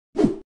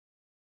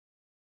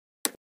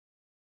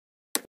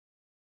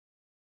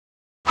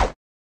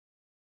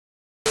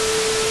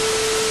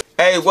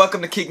Hey,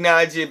 welcome to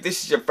KICKnology. If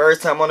this is your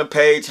first time on the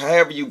page,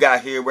 however you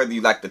got here, whether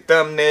you like the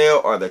thumbnail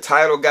or the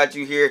title got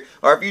you here,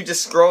 or if you're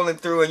just scrolling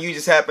through and you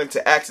just happen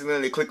to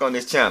accidentally click on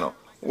this channel,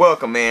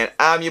 welcome, man.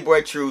 I'm your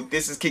boy Truth.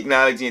 This is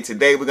KICKnology, and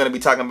today we're going to be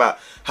talking about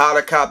how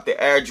to cop the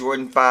Air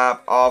Jordan 5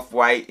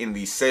 Off-White in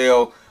the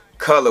sale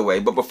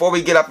colorway. But before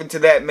we get up into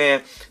that,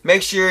 man,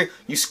 make sure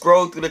you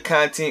scroll through the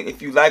content.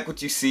 If you like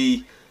what you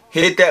see,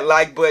 hit that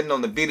like button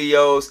on the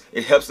videos.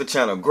 It helps the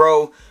channel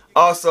grow.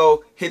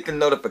 Also, hit the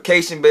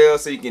notification bell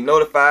so you get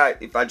notified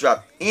if I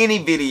drop any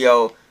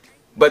video.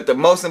 But the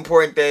most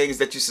important thing is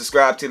that you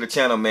subscribe to the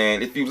channel,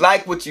 man. If you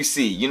like what you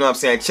see, you know what I'm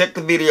saying, check the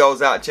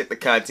videos out, check the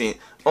content.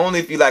 Only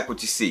if you like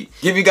what you see.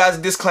 Give you guys a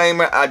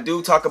disclaimer, I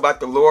do talk about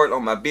the Lord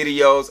on my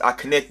videos. I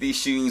connect these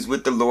shoes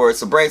with the Lord,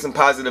 so bring some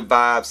positive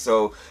vibes.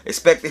 So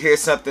expect to hear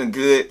something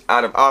good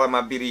out of all of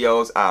my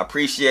videos. I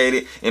appreciate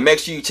it. And make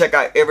sure you check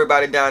out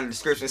everybody down in the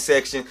description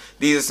section.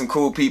 These are some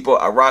cool people.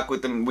 I rock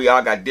with them. We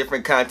all got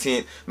different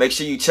content. Make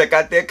sure you check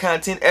out their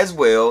content as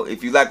well.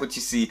 If you like what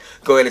you see,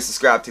 go ahead and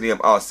subscribe to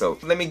them also.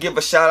 Let me give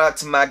a shout out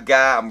to my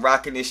guy. I'm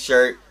rocking this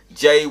shirt.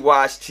 J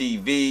Watch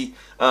TV,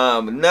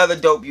 another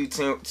dope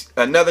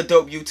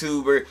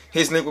YouTuber.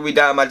 His link will be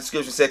down in my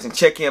description section.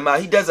 Check him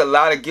out. He does a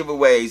lot of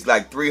giveaways,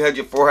 like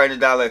 $300,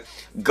 $400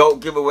 GOAT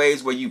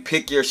giveaways, where you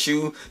pick your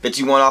shoe that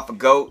you want off a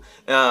GOAT,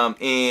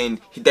 and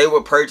they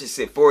will purchase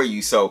it for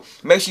you. So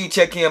make sure you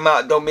check him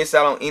out. Don't miss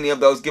out on any of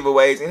those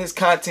giveaways. And his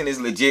content is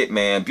legit,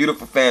 man.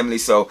 Beautiful family.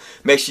 So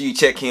make sure you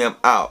check him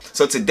out.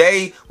 So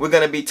today we're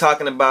gonna be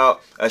talking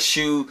about a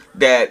shoe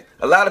that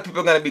a lot of people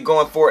are going to be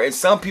going for, and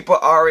some people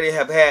already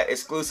have had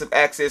exclusive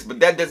access, but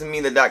that doesn't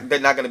mean that they're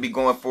not going to be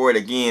going for it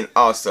again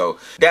also.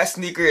 That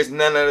sneaker is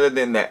none other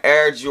than the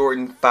Air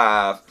Jordan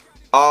 5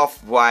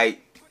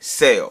 Off-White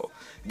Sale.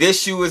 This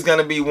shoe is going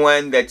to be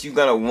one that you're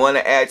going to want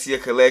to add to your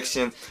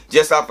collection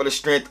just off of the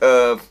strength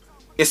of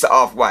it's an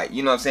Off-White.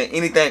 You know what I'm saying?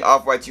 Anything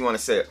Off-White you want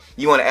to sell,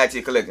 you want to add to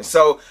your collection.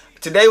 So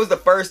today was the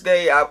first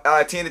day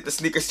I attended the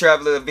Sneakers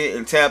Traveler event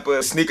in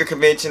Tampa, sneaker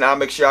convention. I'll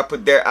make sure I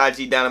put their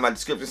IG down in my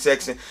description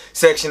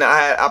section. I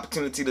had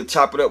opportunity to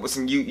chop it up with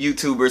some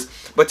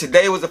YouTubers. But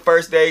today was the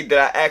first day that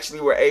I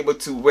actually were able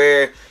to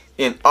wear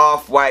an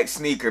Off-White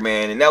sneaker,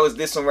 man. And that was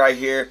this one right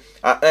here.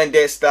 I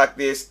undead stocked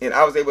this, and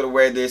I was able to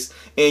wear this.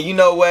 And you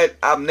know what?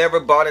 I've never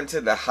bought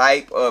into the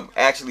hype of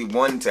actually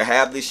wanting to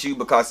have this shoe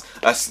because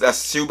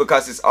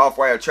it's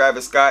Off-White or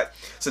Travis Scott.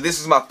 So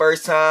this is my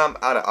first time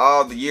out of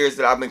all the years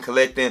that I've been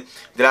collecting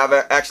that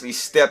I've actually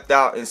stepped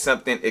out in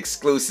something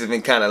exclusive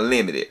and kind of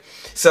limited.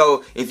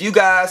 So if you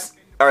guys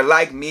are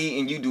like me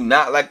and you do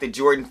not like the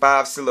Jordan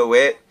 5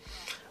 silhouette,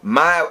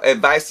 my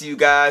advice to you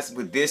guys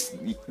with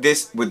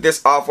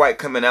this Off-White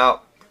coming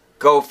out,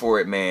 go for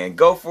it, man.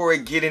 Go for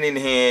it. Get it in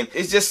hand.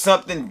 It's just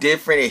something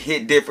different. It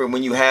hit different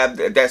when you have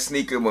that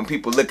sneaker. When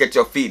people look at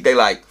your feet, they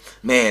like,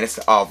 man, it's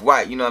the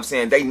Off-White. You know what I'm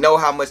saying? They know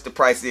how much the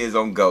price is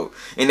on GOAT.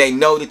 And they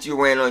know that you're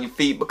wearing it on your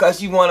feet because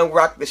you want to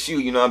rock the shoe.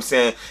 You know what I'm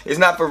saying? It's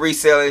not for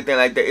resale or anything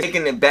like that. It's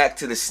taking it back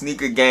to the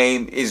sneaker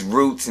game, its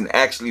roots, and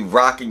actually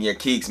rocking your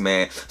kicks,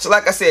 man. So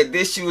like I said,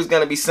 this shoe is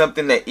going to be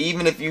something that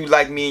even if you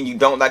like me and you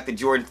don't like the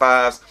Jordan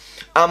 5s,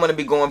 I'm going to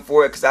be going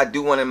for it because I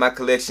do want it in my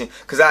collection,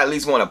 because I at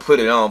least want to put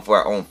it on for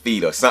our own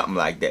feet or something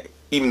like that,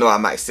 even though I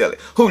might sell it.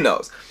 Who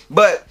knows?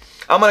 But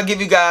I'm going to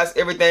give you guys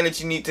everything that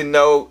you need to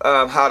know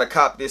how to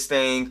cop this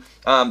thing,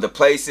 the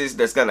places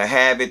that's going to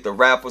have it, the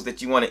raffles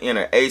that you want to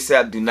enter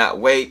ASAP. Do not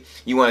wait.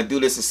 You want to do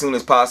this as soon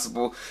as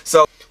possible.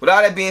 So with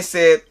all that being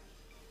said,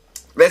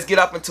 let's get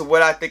up into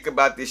what I think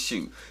about this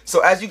shoe. So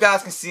as you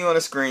guys can see on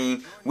the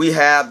screen, we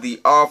have the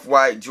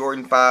Off-White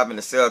Jordan 5 in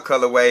the sale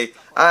colorway.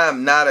 I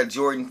am not a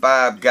Jordan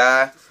 5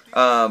 guy,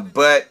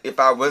 but if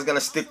I was going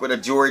to stick with a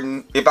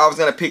Jordan, if I was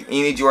going to pick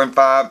any Jordan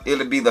 5, it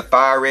would be the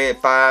Fire Red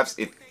 5s,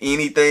 if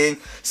anything.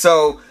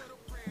 So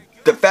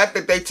the fact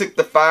that they took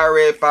the Fire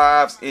Red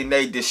 5s and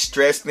they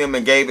distressed them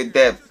and gave it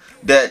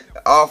that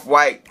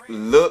Off-White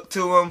look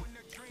to them,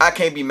 I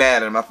can't be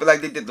mad at them. I feel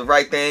like they did the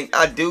right thing.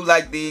 I do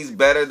like these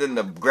better than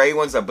the gray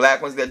ones or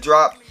black ones that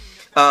dropped.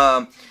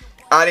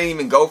 I didn't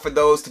even go for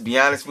those, to be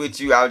honest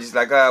with you. I was just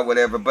like,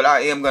 whatever. But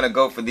I am going to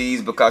go for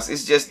these because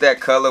it's just that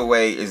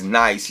colorway is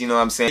nice. You know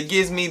what I'm saying? It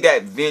gives me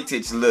that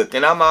vintage look.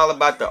 And I'm all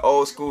about the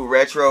old school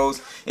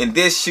retros. And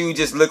this shoe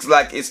just looks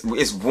like it's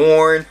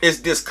worn.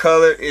 It's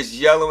discolored. It's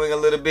yellowing a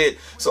little bit.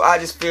 So I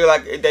just feel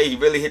like they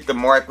really hit the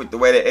mark with the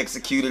way they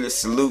executed it.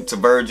 Salute to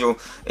Virgil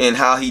and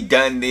how he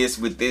done this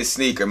with this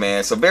sneaker,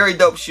 man. So very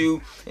dope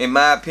shoe, in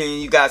my opinion.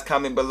 You guys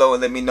comment below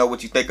and let me know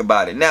what you think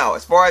about it. Now,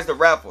 as far as the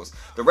raffles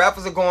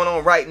are going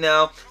on right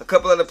now. A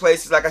couple other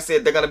places, like I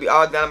said, they're going to be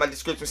all down in my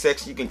description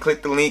section. You can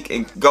click the link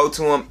and go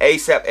to them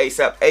ASAP,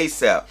 ASAP,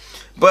 ASAP.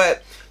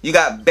 But you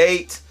got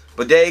Bait,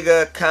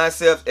 Bodega,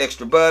 Concepts,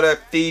 Extra Butter,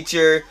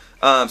 Feature,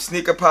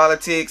 Sneaker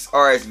Politics,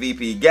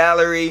 RSVP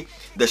Gallery,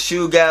 The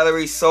Shoe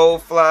Gallery,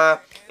 Soulfly,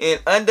 and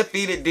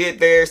Undefeated did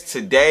theirs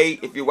today.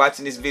 If you're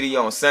watching this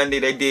video on Sunday,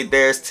 they did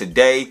theirs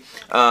today.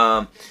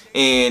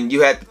 And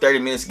you had the 30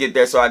 minutes to get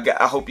there, so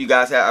I hope you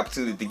guys had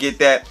opportunity to get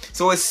that.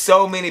 So it's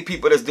so many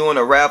people that's doing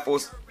the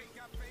raffles.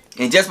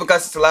 And just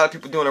because it's a lot of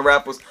people doing the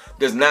raffles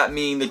does not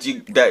mean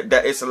that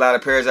that it's a lot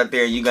of pairs out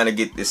there and you're gonna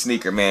get this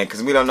sneaker, man,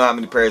 because we don't know how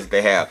many pairs that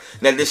they have.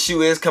 Now this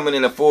shoe is coming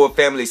in a full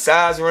family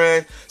size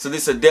run, so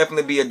this will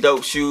definitely be a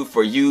dope shoe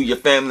for you, your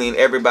family, and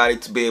everybody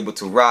to be able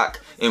to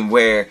rock and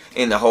wear,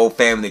 and the whole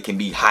family can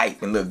be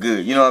hype and look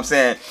good. You know what I'm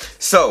saying?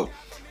 So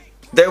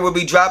they will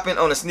be dropping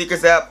on the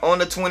sneakers app on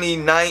the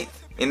 29th,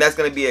 and that's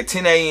going to be at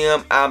 10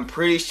 a.m. I'm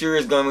pretty sure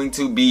it's going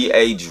to be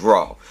a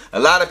draw. A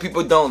lot of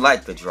people don't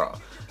like the draw.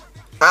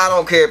 I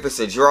don't care if it's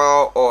a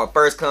draw or a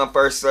first come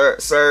first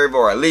serve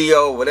or a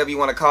Leo, whatever you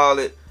want to call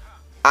it.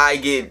 I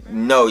get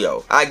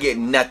I get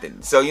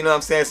nothing. So you know what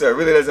I'm saying? So it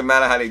really doesn't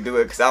matter how they do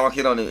it, because I don't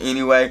hit on it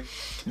anyway.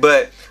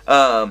 But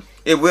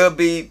it will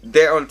be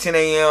there on 10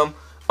 a.m.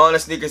 on the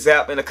sneakers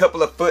app, and a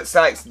couple of foot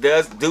sites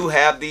do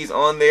have these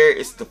on there.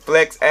 It's the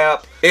Flex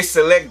app. It's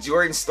select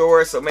Jordan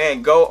stores. So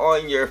man, go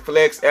on your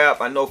Flex app.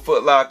 I know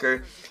Foot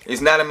Locker is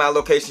not in my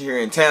location here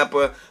in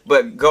Tampa,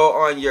 but go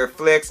on your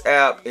Flex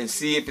app and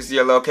see if it's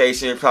your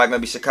location. It's probably gonna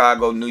be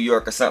Chicago, New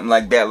York, or something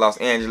like that, Los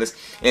Angeles.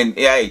 And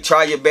hey,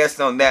 try your best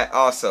on that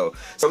also.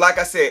 So like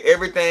I said,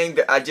 everything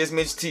that I just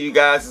mentioned to you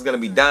guys is gonna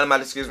be down in my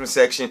description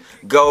section.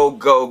 Go,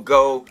 go,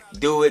 go,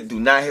 do it. Do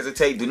not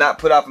hesitate. Do not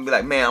put off and be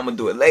like, man, I'm gonna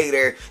do it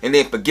later, and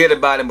then forget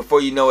about it.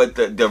 Before you know it,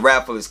 the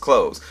raffle is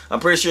closed. I'm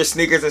pretty sure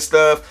sneakers and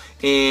stuff,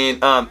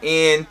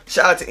 and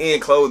shout out to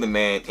N Clothing,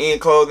 man. N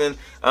Clothing,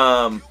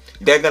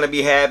 they're gonna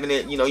be having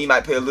it. You know, you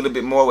might pay a little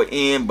bit more with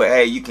N, but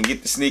hey, you can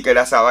get the sneaker.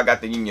 That's how I got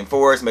the Union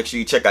Forest. Make sure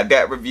you check out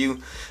that review.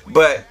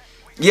 But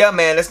yeah,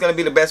 man, that's gonna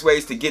be the best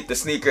ways to get the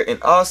sneaker.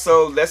 And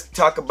also, let's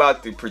talk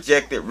about the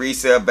projected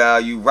resale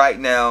value. Right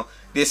now,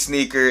 this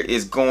sneaker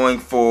is going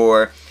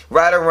for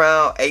right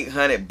around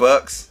 800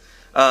 bucks,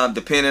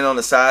 depending on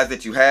the size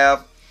that you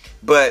have.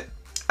 But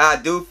I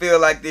do feel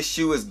like this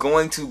shoe is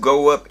going to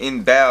go up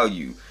in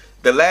value.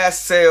 The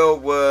last sale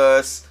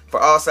was, for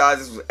all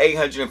sizes, was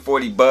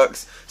 840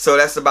 bucks. So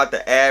that's about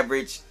the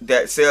average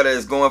that sale that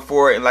is going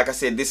for. And like I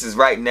said, this is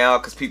right now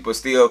because people are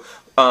still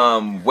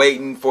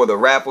waiting for the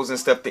raffles and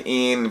stuff to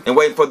end and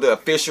waiting for the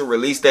official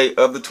release date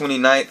of the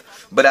 29th.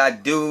 But I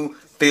do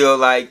feel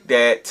like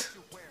that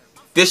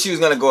this shoe is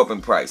going to go up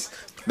in price.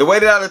 The way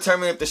that I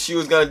determine if the shoe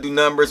is going to do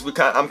numbers,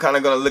 I'm kind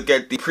of going to look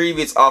at the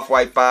previous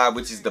Off-White 5,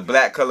 which is the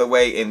black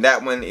colorway, and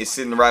that one is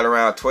sitting right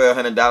around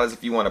 $1,200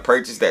 if you want to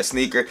purchase that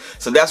sneaker.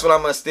 So that's what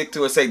I'm going to stick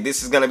to and say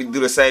this is going to do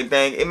the same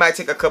thing. It might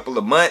take a couple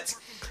of months,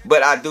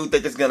 but I do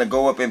think it's going to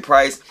go up in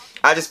price.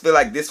 I just feel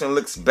like this one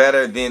looks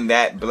better than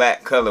that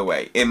black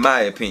colorway, in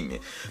my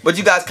opinion. But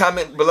you guys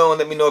comment below and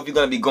let me know if you're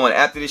going to be going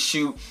after this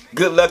shoe.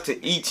 Good luck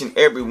to each and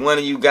every one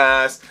of you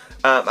guys.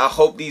 I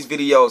hope these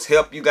videos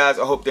help you guys.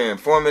 I hope they're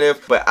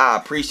informative. But I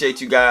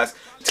appreciate you guys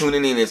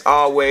tuning in as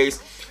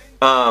always.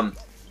 I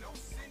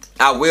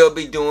will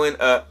be doing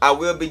a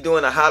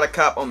how to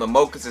cop on the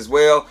mochas as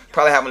well.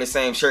 Probably having the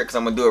same shirt because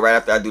I'm gonna do it right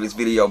after I do this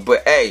video.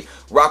 But hey,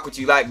 rock what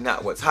you like,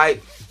 not what's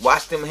hype.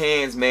 Wash them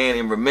hands, man,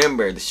 and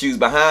remember the shoes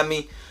behind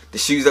me, the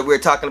shoes that we're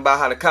talking about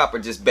how to cop are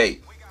just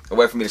bait. A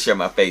way for me to share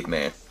my faith,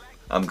 man.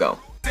 I'm gone.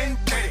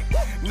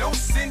 No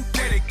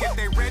synthetic, if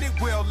they ready,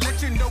 we'll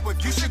let you know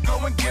if you should go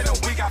and get them.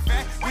 We got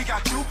fat, we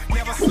got you,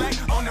 never slack.